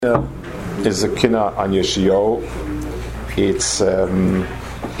Is a kina on Yeshayahu. It's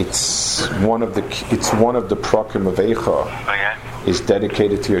one of the prakim of Eicha is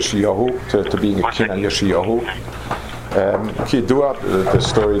dedicated to Yeshayahu, to being a kina on Yeshayahu. The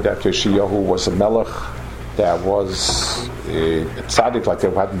story that Yeshayahu was a melech that was a tzaddik like there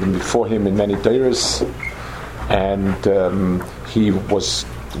hadn't been before him in many deiros, and he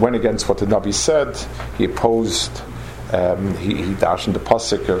went against what the Navi said. He opposed. He dashed in the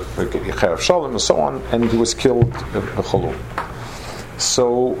pasuk of Yecher Shalom and so on, and he was killed b'cholul.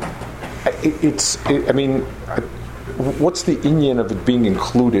 So, what's the inyan of it being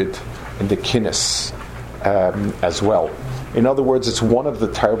included in the kinnis as well? In other words, it's one of the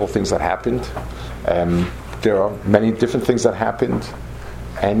terrible things that happened. There are many different things that happened,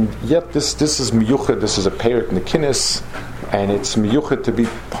 and yet this is miyuchad. This is a peirik in the kinnis, and it's miyuchad to be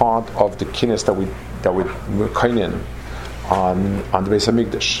part of the kinnis that we kainin on the Beis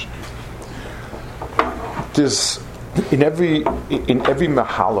Hamikdash. There's in every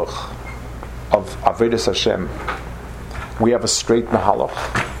mahalach of Avodas Hashem, we have a straight mahalach,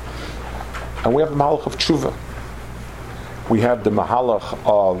 and we have a mahalach of tshuva. We have the mahalach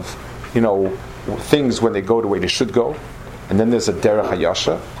of things when they go the way they should go, and then there's a derech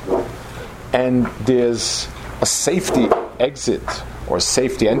hayasha, and there's a safety exit or a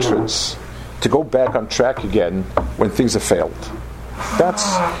safety entrance to go back on track again when things have failed. That's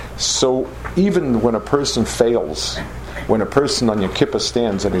so. Even when a person fails, when a person on Yom Kippur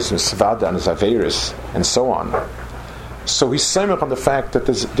stands and is in Svada and his Averis and so on, so he's samech on the fact that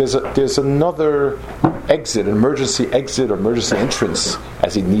there's another exit, an emergency exit or emergency entrance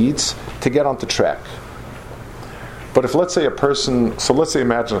as he needs to get onto track. But if let's say imagine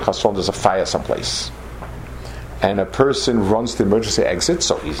there's a fire someplace, and a person runs the emergency exit,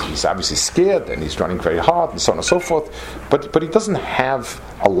 so he's obviously scared and he's running very hard and so on and so forth, but he doesn't have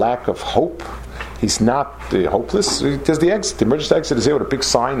a lack of hope. He's not hopeless. There's the exit. The emergency exit is there with a big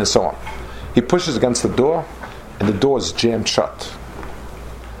sign and so on. He pushes against the door, and the door is jammed shut.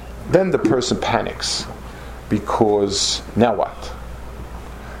 Then the person panics, because now what?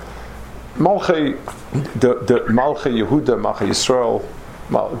 Malchei Yehuda, Malchei Yisrael,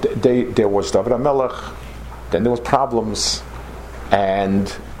 there was David HaMelech. Then there was problems,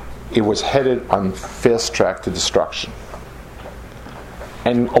 and it was headed on fast track to destruction.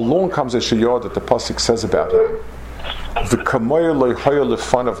 And along comes a shayah that the pasuk says about him: "V'kamoy lo hayol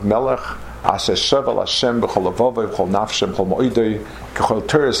lefan of melech asher shevel Hashem b'chol avavay b'chol nafshem b'chol moedei k'chol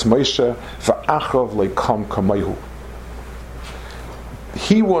teres Moshe v'achrav leikam kamayhu."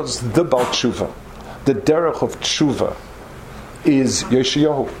 He was the Baal Tshuva. The derech of Tshuva is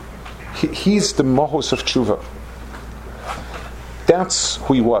Yeshayahu. He's the Mahos of Tshuva. That's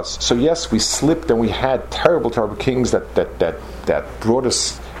who he was. So yes, we slipped and we had terrible kings that brought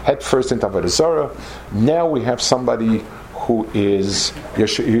us head first into Avodah Zarah. Now we have somebody who is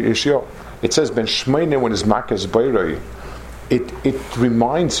Yeshayahu. It says Ben Shmeine when his Makkah's Beiroi. It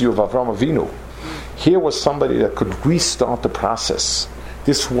reminds you of Avraham Avinu. Here was somebody that could restart the process.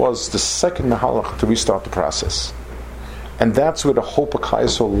 This was the second Mahalach to restart the process. And that's where the hope of Klal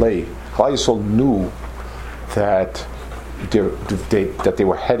Yisrael lay. Klal Yisrael knew that they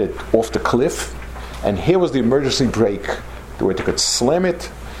were headed off the cliff, and here was the emergency brake, the way they could slam it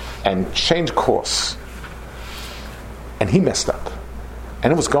and change course. And he messed up,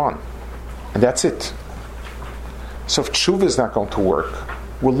 and it was gone, and that's it. So if tshuva is not going to work,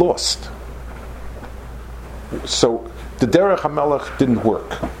 we're lost. So the derech HaMelech didn't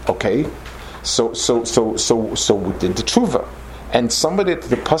work. Okay. So we did the tshuva, and somebody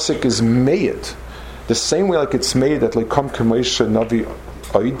the pasuk is made the same way like it's made that like come Kamesha Navi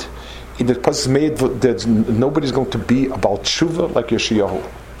Oid. The pasuk is made that nobody's going to be about tshuva like Yeshayahu.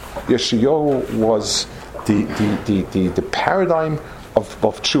 Yeshayahu was the paradigm of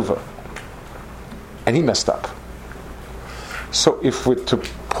tshuva, and he messed up. So if we're to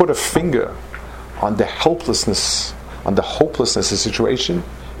put a finger on the hopelessness of the situation,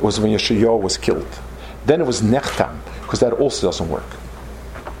 was when Yeshayahu was killed. Then it was Nechtam, because that also doesn't work.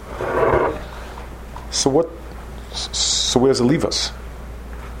 So where does it leave us?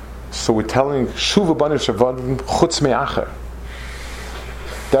 So we're telling Shuva Banu Shavadim Chutz Me'acher.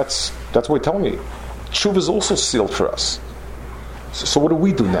 That's what we're telling you. Shuva is also sealed for us. So what do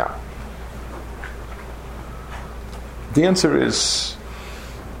we do now? The answer is,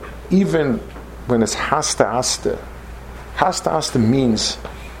 even when it's Hasta means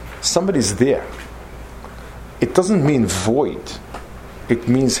somebody's there. It doesn't mean void. It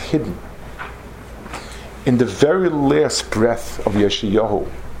means hidden. In the very last breath of Yeshayahu,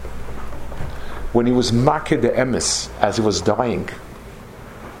 when he was makir the emes as he was dying,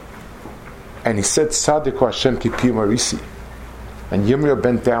 And he said, Tzadiku Hashem kipi marisi. And Yirmiyah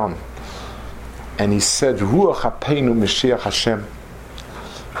bent down and he said, Ruach Hapeinu Mashiach Hashem.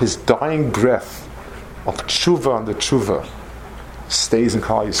 His dying breath of tshuva on the tshuva stays in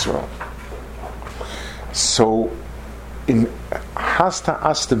Klal Yisrael. So, in Hasta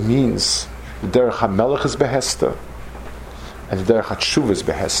Asta means the Derech HaMelech is behesta and the Derech HaTshuva is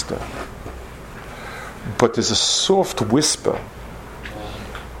behesta. But there's a soft whisper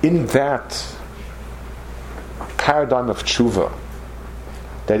in that paradigm of tshuva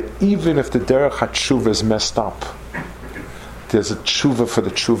that even if the Derech HaTshuva is messed up, there's a tshuva for the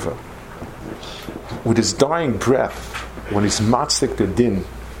tshuva. With his dying breath, when he's matzdik the din,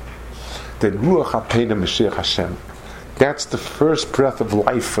 that Ruach HaPeinu Mashiach Hashem, that's the first breath of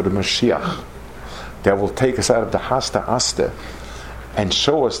life for the Mashiach that will take us out of the Hasta Asta and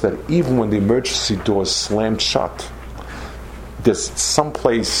show us that even when the emergency door is slammed shut, there's some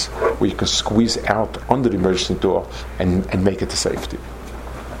place where you can squeeze out under the emergency door and make it to safety.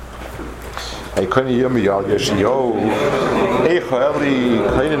 Hey, können ihr mir ja yo ich hörli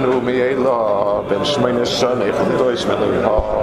können nur mir ben schmeine schon ich deutsch mit